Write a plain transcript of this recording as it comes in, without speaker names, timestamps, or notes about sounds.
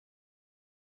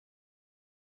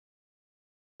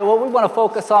What we want to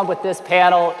focus on with this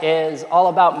panel is all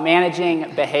about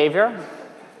managing behavior.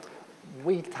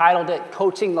 We titled it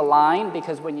Coaching the Line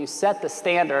because when you set the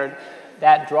standard,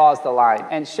 that draws the line.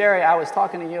 And Sherri, I was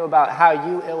talking to you about how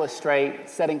you illustrate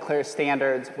setting clear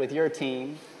standards with your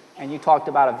team, and you talked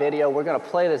about a video. We're going to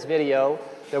play this video.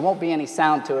 There won't be any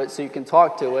sound to it, so you can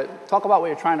talk to it. Talk about what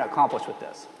you're trying to accomplish with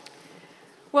this.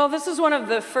 Well, this is one of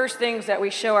the first things that we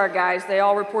show our guys. They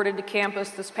all reported to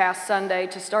campus this past Sunday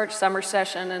to start summer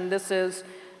session, and this is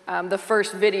the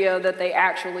first video that they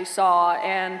actually saw.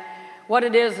 And what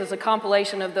it is a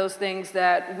compilation of those things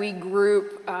that we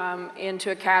group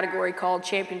into a category called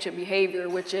championship behavior,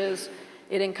 which is,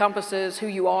 it encompasses who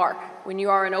you are. When you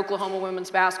are an Oklahoma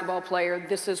women's basketball player,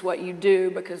 this is what you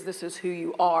do because this is who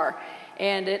you are.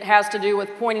 And it has to do with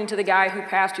pointing to the guy who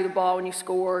passed you the ball when you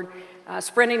scored,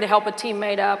 sprinting to help a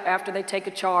teammate up after they take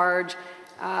a charge,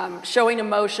 showing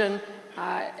emotion,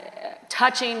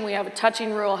 touching. We have a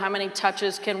touching rule. How many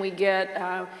touches can we get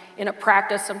in a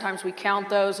practice? Sometimes we count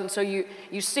those. And so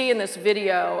you see in this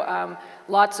video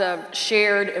lots of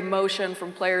shared emotion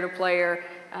from player to player,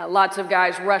 lots of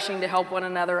guys rushing to help one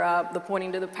another up, the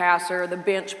pointing to the passer, the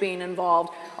bench being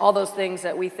involved, all those things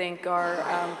that we think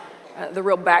are the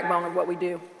real backbone of what we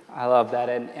do. I love that,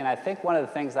 and I think one of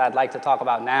the things that I'd like to talk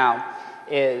about now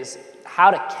is how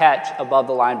to catch above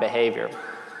the line behavior.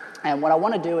 And what I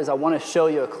want to do is I want to show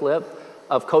you a clip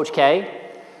of Coach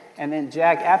K, and then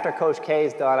Jack, after Coach K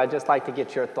is done, I'd just like to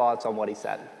get your thoughts on what he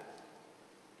said.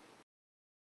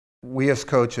 We as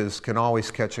coaches can always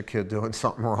catch a kid doing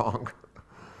something wrong,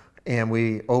 and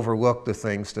we overlook the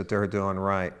things that they're doing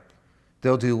right.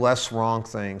 They'll do less wrong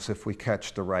things if we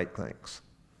catch the right things.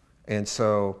 And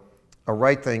so a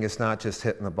right thing is not just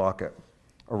hitting the bucket.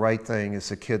 A right thing is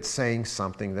a kid saying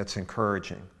something that's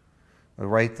encouraging. A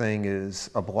right thing is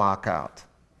a block out,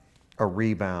 a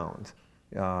rebound,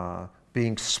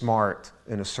 being smart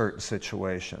in a certain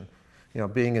situation,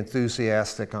 being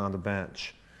enthusiastic on the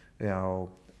bench,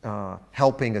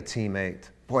 helping a teammate.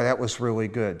 Boy, that was really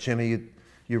good. Jimmy,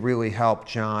 you really helped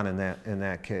John in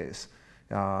that case.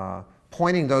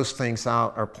 Pointing those things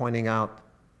out or pointing out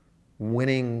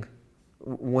winning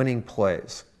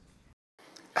plays.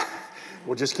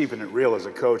 Well, just keeping it real as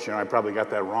a coach, I probably got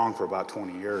that wrong for about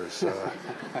 20 years.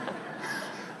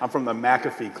 I'm from the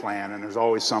McAfee clan, and there's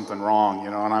always something wrong,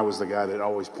 and I was the guy that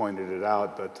always pointed it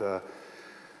out. But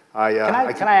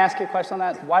Can I ask you a question on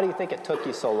that? Why do you think it took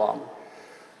you so long?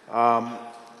 Well,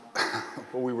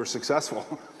 we were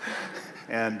successful,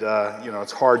 and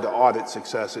it's hard to audit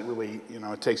success. It really,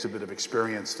 it takes a bit of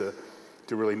experience to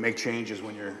really make changes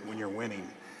when you're winning.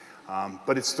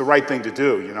 But it's the right thing to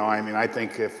do, I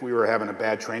think if we were having a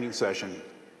bad training session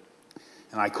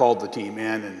and I called the team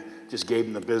in and just gave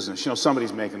them the business,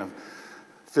 somebody's making a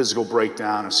physical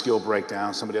breakdown, a skill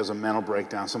breakdown, somebody has a mental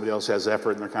breakdown, somebody else has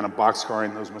effort, and they're kind of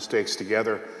boxcaring those mistakes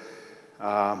together.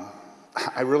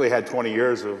 I really had 20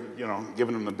 years of,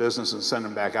 giving them the business and sending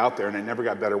them back out there, and they never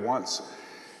got better once.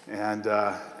 And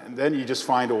then you just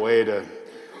find a way to,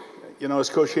 as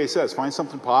Coach K says, find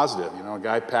something positive. A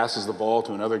guy passes the ball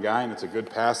to another guy, and it's a good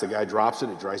pass. The guy drops it.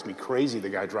 It drives me crazy the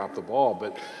guy dropped the ball.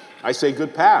 But I say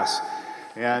good pass.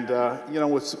 And,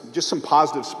 with just some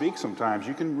positive speak sometimes,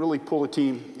 you can really pull a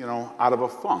team, out of a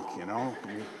funk,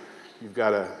 You've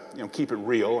got to, keep it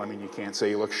real. I mean, you can't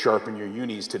say you look sharp in your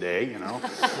unis today,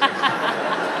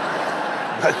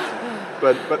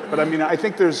 But I mean, I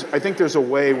think there's a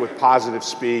way with positive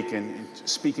speak and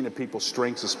speaking to people's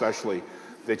strengths especially,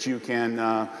 that you can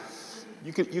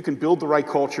build the right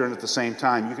culture, and at the same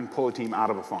time you can pull a team out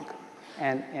of a funk.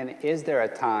 And is there a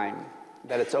time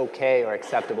that it's okay or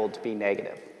acceptable to be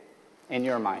negative in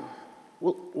your mind?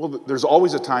 Well, there's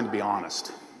always a time to be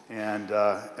honest, and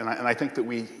I think that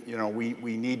we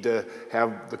need to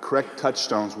have the correct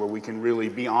touchstones where we can really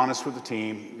be honest with the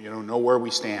team, know where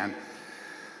we stand.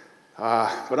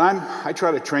 But I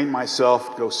try to train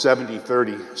myself, go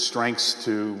 70-30 strengths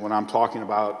to when I'm talking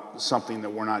about something that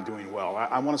we're not doing well.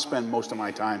 I want to spend most of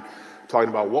my time talking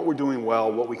about what we're doing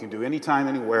well, what we can do anytime,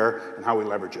 anywhere, and how we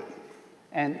leverage it.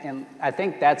 And I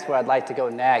think that's where I'd like to go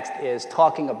next, is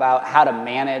talking about how to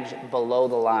manage below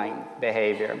the line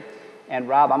behavior. And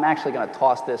Rob, I'm actually going to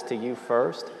toss this to you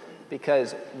first,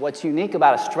 because what's unique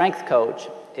about a strength coach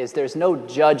is there's no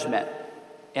judgment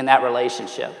in that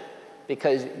relationship,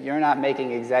 because you're not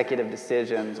making executive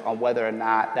decisions on whether or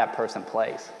not that person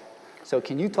plays. So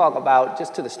can you talk about,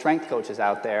 just to the strength coaches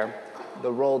out there,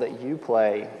 the role that you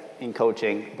play in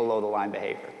coaching below the line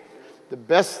behavior? The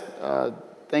best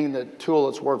the tool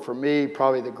that's worked for me,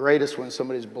 probably the greatest when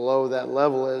somebody's below that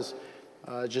level, is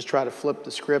just try to flip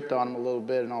the script on them a little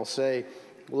bit, and I'll say,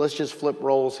 well, let's just flip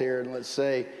roles here, and let's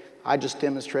say I just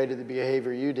demonstrated the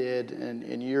behavior you did,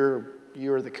 and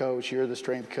you're the coach, you're the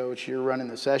strength coach, you're running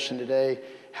the session today.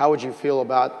 How would you feel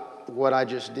about what I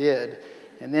just did?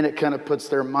 And then it kind of puts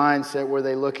their mindset where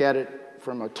they look at it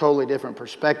from a totally different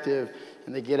perspective,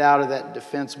 and they get out of that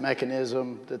defense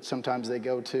mechanism that sometimes they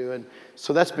go to. And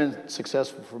so that's been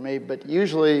successful for me. But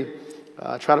usually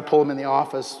try to pull them in the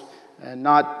office and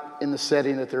not in the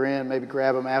setting that they're in, maybe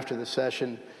grab them after the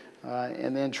session,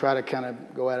 and then try to kind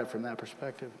of go at it from that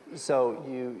perspective. So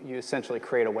you essentially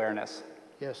create awareness.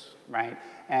 Yes. Right?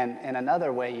 And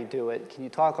another way you do it, can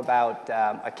you talk about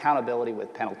accountability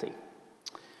with penalty?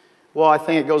 Well, I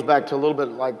think it goes back to a little bit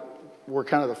like we're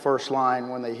kind of the first line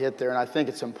when they hit there, and I think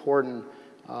it's important.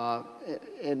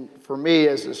 And for me,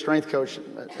 as a strength coach,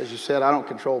 as you said, I don't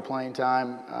control playing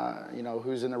time,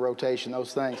 who's in the rotation,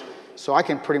 those things. So I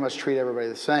can pretty much treat everybody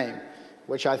the same,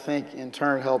 which I think in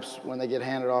turn helps when they get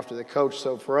handed off to the coach.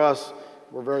 So for us,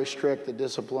 we're very strict, the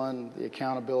discipline, the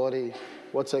accountability,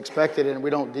 what's expected, and we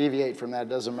don't deviate from that. It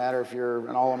doesn't matter if you're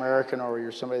an All-American or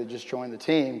you're somebody that just joined the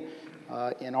team.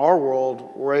 In our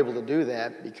world, we're able to do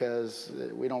that because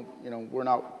we don't, we're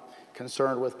not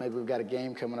concerned with maybe we've got a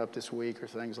game coming up this week or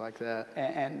things like that.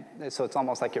 And so it's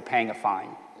almost like you're paying a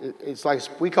fine. It's like,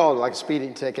 we call it like a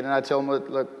speeding ticket, and I tell them,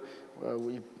 look,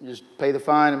 you just pay the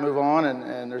fine and move on,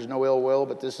 and there's no ill will,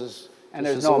 but this is And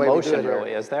there's no emotion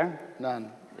really, is there?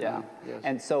 None. Yeah. None, yes.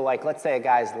 And so like, let's say a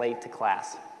guy's late to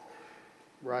class.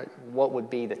 Right. What would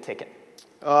be the ticket?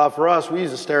 For us, we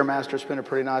use a Stairmaster. It's been a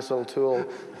pretty nice little tool.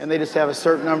 And they just have a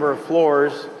certain number of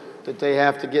floors that they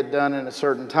have to get done in a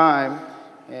certain time.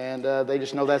 And they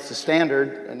just know that's the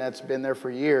standard, and that's been there for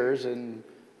years. And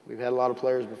we've had a lot of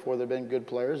players before that have been good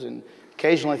players. And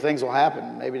occasionally things will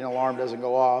happen. Maybe an alarm doesn't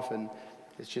go off, and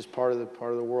it's just part of the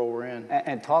world we're in.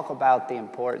 And talk about the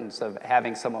importance of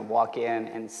having someone walk in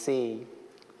and see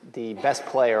the best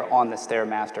player on the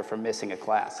Stairmaster for missing a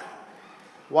class.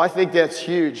 Well, I think that's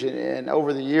huge, and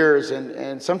over the years,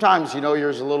 and sometimes, you're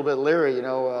a little bit leery.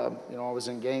 I was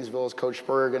in Gainesville. Is Coach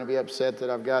Spurrier going to be upset that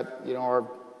I've got, our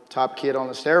top kid on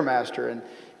the Stairmaster?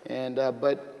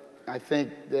 But I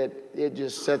think that it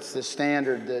just sets the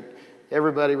standard that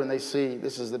everybody, when they see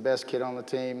this is the best kid on the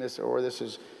team, this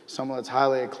is someone that's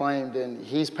highly acclaimed, and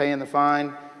he's paying the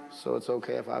fine, so it's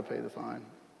okay if I pay the fine.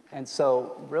 And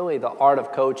so really the art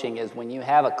of coaching is when you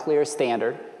have a clear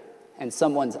standard and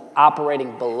someone's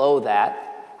operating below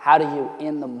that, how do you,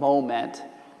 in the moment,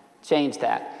 change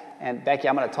that? And Becky,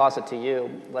 I'm going to toss it to you.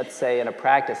 Let's say in a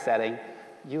practice setting,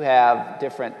 you have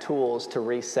different tools to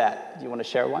reset. Do you want to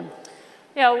share one?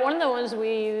 Yeah, one of the ones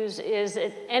we use is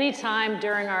at any time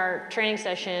during our training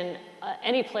session,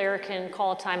 any player can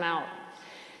call a timeout.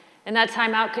 And that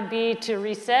timeout could be to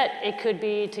reset. It could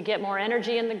be to get more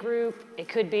energy in the group. It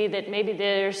could be that maybe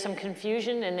there's some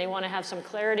confusion and they want to have some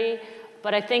clarity.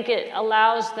 But I think it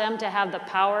allows them to have the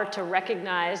power to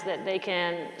recognize that they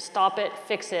can stop it,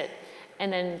 fix it,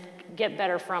 and then get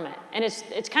better from it. And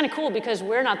it's kind of cool because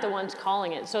we're not the ones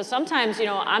calling it. So sometimes,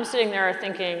 I'm sitting there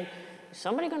thinking, is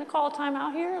somebody going to call a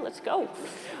timeout here? Let's go.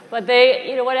 But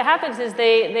what happens is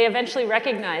they eventually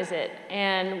recognize it.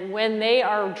 And when they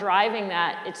are driving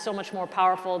that, it's so much more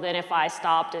powerful than if I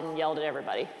stopped and yelled at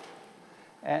everybody.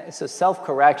 So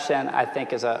self-correction, I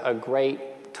think, is a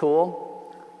great tool.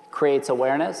 Creates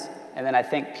awareness, and then I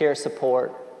think peer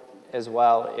support as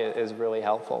well is really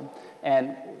helpful.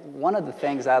 And one of the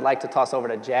things I'd like to toss over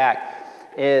to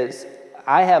Jack is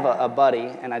I have a buddy,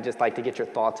 and I'd just like to get your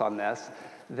thoughts on this,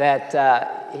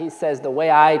 that he says the way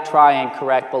I try and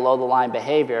correct below the line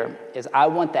behavior is I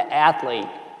want the athlete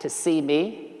to see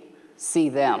me, see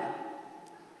them.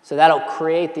 So that'll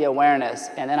create the awareness,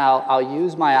 and then I'll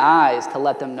use my eyes to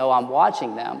let them know I'm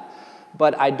watching them.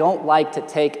 But I don't like to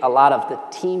take a lot of the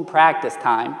team practice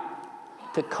time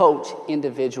to coach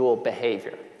individual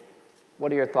behavior.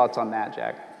 What are your thoughts on that,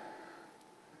 Jack?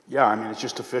 Yeah, it's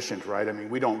just efficient, right?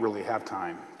 We don't really have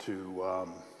time to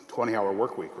 20-hour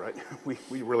work week, right?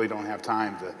 We really don't have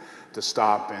time to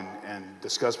stop and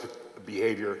discuss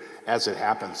behavior as it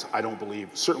happens. I don't believe,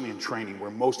 certainly in training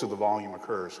where most of the volume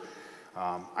occurs.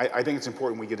 I think it's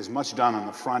important we get as much done on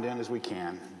the front end as we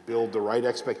can, build the right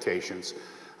expectations,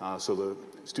 so the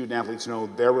student athletes know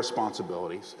their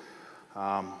responsibilities.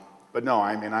 But no,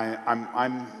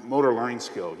 I'm motor learning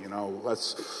skilled.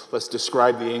 Let's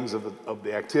describe the aims of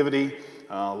the activity.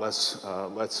 Let's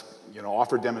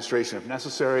offer demonstration if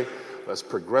necessary. Let's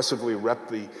progressively rep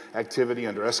the activity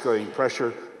under escalating pressure.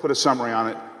 Put a summary on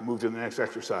it. Move to the next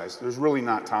exercise. There's really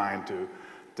not time to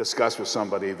discuss with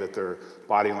somebody that their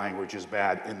body language is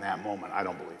bad in that moment. I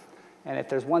don't believe. And if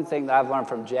there's one thing that I've learned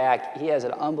from Jack, he has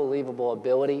an unbelievable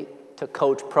ability to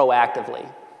coach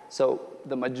proactively. So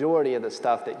the majority of the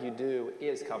stuff that you do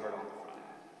is covered on the front end.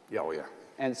 Yeah, oh yeah.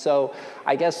 And so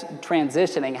I guess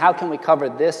transitioning, how can we cover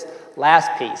this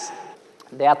last piece?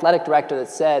 The athletic director that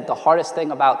said the hardest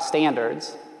thing about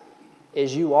standards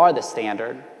is you are the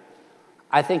standard.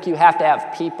 I think you have to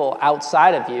have people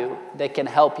outside of you that can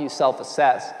help you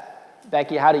self-assess.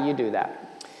 Becky, how do you do that?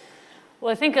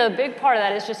 Well, I think a big part of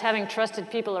that is just having trusted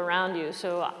people around you.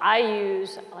 So I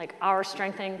use like our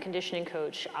strength and conditioning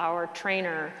coach, our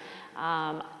trainer.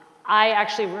 I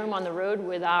actually room on the road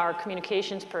with our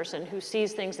communications person who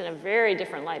sees things in a very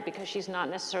different light because she's not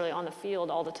necessarily on the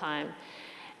field all the time.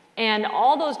 And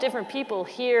all those different people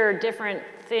hear different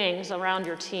things around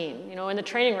your team. You know, in the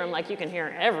training room, like you can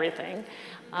hear everything.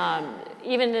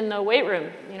 Even in the weight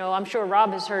room, you know, I'm sure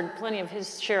Rob has heard plenty of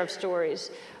his share of stories.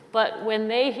 But when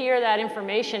they hear that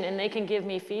information and they can give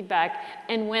me feedback,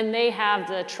 and when they have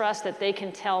the trust that they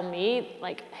can tell me,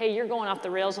 like, hey, you're going off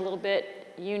the rails a little bit,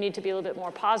 you need to be a little bit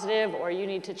more positive, or you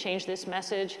need to change this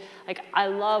message. Like, I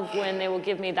love when they will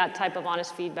give me that type of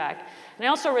honest feedback. And I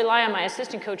also rely on my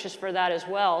assistant coaches for that as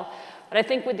well. But I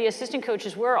think with the assistant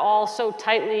coaches, we're all so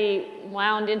tightly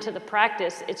wound into the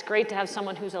practice, it's great to have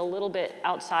someone who's a little bit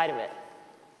outside of it.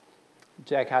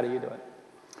 Jack, how do you do it?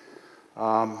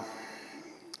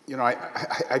 You know,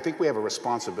 I think we have a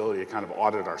responsibility to kind of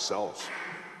audit ourselves.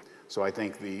 So I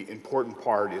think the important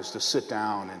part is to sit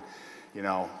down and, you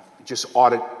know, just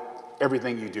audit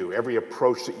everything you do, every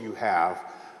approach that you have.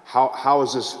 How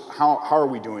are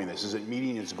we doing this? Is it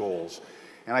meeting its goals?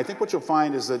 And I think what you'll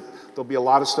find is that there'll be a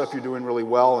lot of stuff you're doing really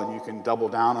well and you can double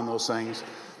down on those things.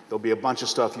 There'll be a bunch of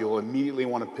stuff you'll immediately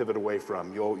want to pivot away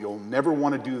from. You'll never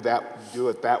want to do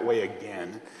it that way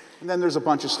again. And then there's a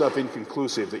bunch of stuff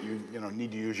inconclusive that you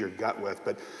need to use your gut with.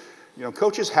 But you know,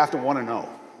 coaches have to want to know.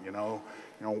 You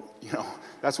know,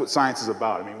 that's what science is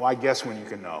about. I mean, why guess when you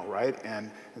can know, right?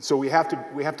 And so we have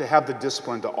to have the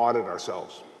discipline to audit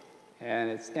ourselves. And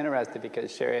it's interesting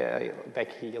because Sherri,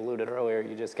 Becky alluded earlier,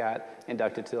 you just got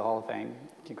inducted to the Hall of Fame.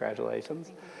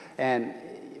 Congratulations. And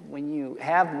when you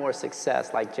have more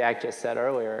success, like Jack just said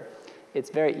earlier, it's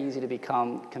very easy to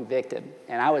become convicted.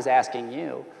 And I was asking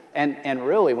you, and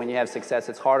really when you have success,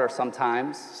 it's harder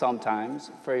sometimes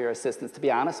for your assistants to be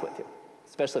honest with you,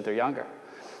 especially if they're younger.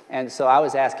 And so I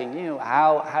was asking you,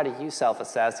 how do you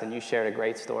self-assess? And you shared a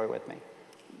great story with me.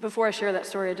 Before I share that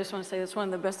story, I just want to say that's one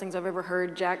of the best things I've ever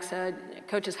heard. Jack said,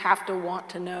 coaches have to want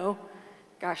to know.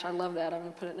 Gosh, I love that. I'm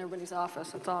going to put it in everybody's office.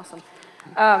 That's awesome.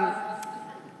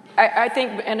 I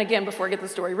think, and again, before I get the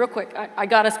story, real quick, I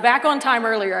got us back on time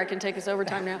earlier. I can take us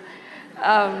overtime now.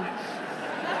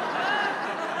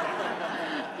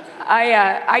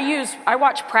 I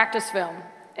watch practice film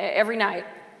every night,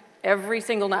 every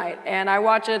single night, and I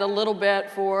watch it a little bit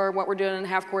for what we're doing in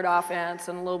half-court offense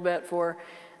and a little bit for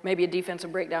maybe a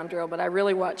defensive breakdown drill, but I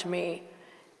really watch me,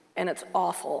 and it's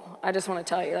awful. I just want to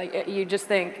tell you, like, you just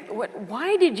think,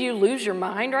 why did you lose your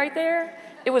mind right there?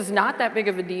 It was not that big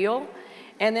of a deal.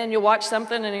 And then you'll watch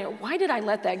something and you go, why did I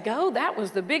let that go? That was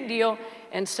the big deal.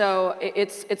 And so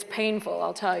it's painful,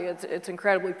 I'll tell you. It's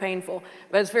incredibly painful,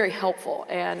 but it's very helpful.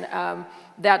 And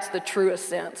that's the truest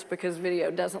sense because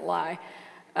video doesn't lie.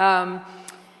 And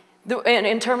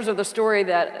in terms of the story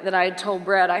that I had told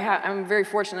Brett, I'm very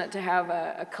fortunate to have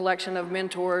a collection of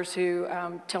mentors who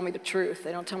tell me the truth.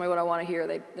 They don't tell me what I want to hear.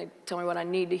 They tell me what I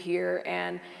need to hear.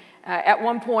 And at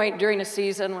one point during the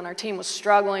season when our team was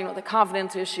struggling with a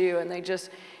confidence issue and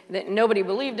that nobody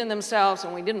believed in themselves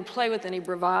and we didn't play with any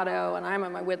bravado and I'm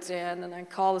at my wit's end and I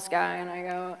call this guy and I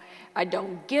go, I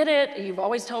don't get it. You've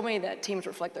always told me that teams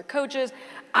reflect their coaches.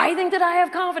 I think that I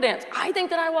have confidence. I think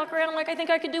that I walk around like I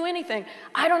think I could do anything.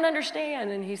 I don't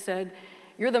understand. And he said,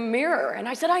 you're the mirror. And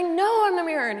I said, I know I'm the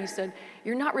mirror. And he said,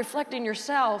 you're not reflecting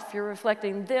yourself. You're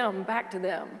reflecting them back to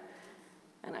them.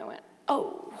 And I went,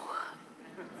 oh.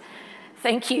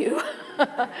 Thank you.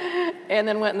 And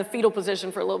then went in the fetal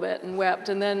position for a little bit and wept.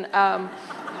 And then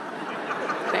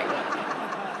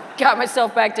got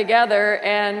myself back together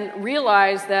and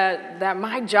realized that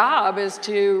my job is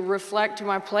to reflect to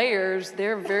my players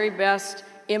their very best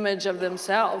image of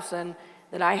themselves and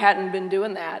that I hadn't been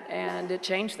doing that. And it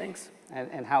changed things.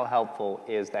 And how helpful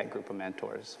is that group of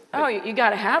mentors? Oh, you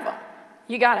got to have them.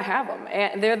 You got to have them.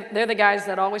 And they're the guys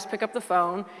that always pick up the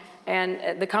phone.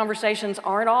 And the conversations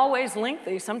aren't always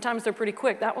lengthy. Sometimes they're pretty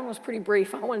quick. That one was pretty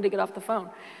brief. I wanted to get off the phone.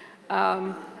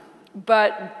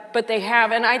 But they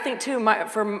have, and I think too,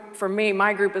 for me,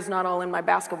 my group is not all in my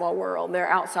basketball world. They're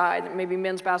outside, maybe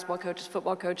men's basketball coaches,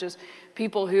 football coaches,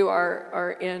 people who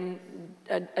are in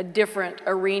a different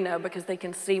arena because they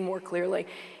can see more clearly.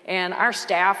 And our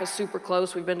staff is super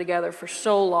close. We've been together for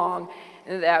so long.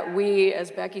 that we,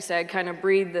 as Becky said, kind of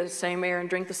breathe the same air and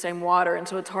drink the same water, and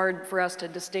so it's hard for us to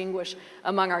distinguish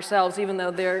among ourselves, even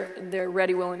though they're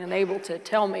ready, willing, and able to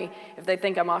tell me if they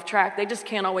think I'm off track. They just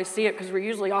can't always see it because we're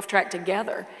usually off track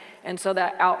together, and so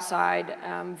that outside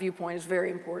viewpoint is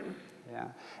very important. Yeah,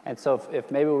 and so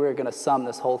if maybe we were going to sum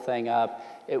this whole thing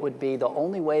up, it would be the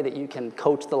only way that you can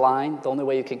coach the line, the only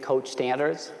way you can coach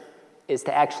standards, is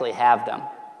to actually have them.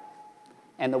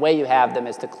 And the way you have them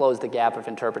is to close the gap of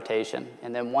interpretation.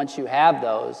 And then once you have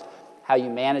those, how you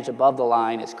manage above the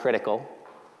line is critical,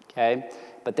 okay?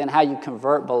 But then how you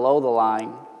convert below the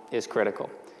line is critical.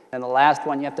 And the last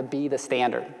one, you have to be the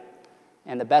standard.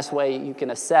 And the best way you can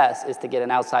assess is to get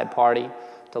an outside party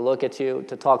to look at you,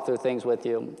 to talk through things with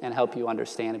you, and help you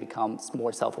understand and become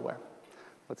more self-aware.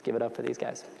 Let's give it up for these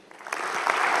guys.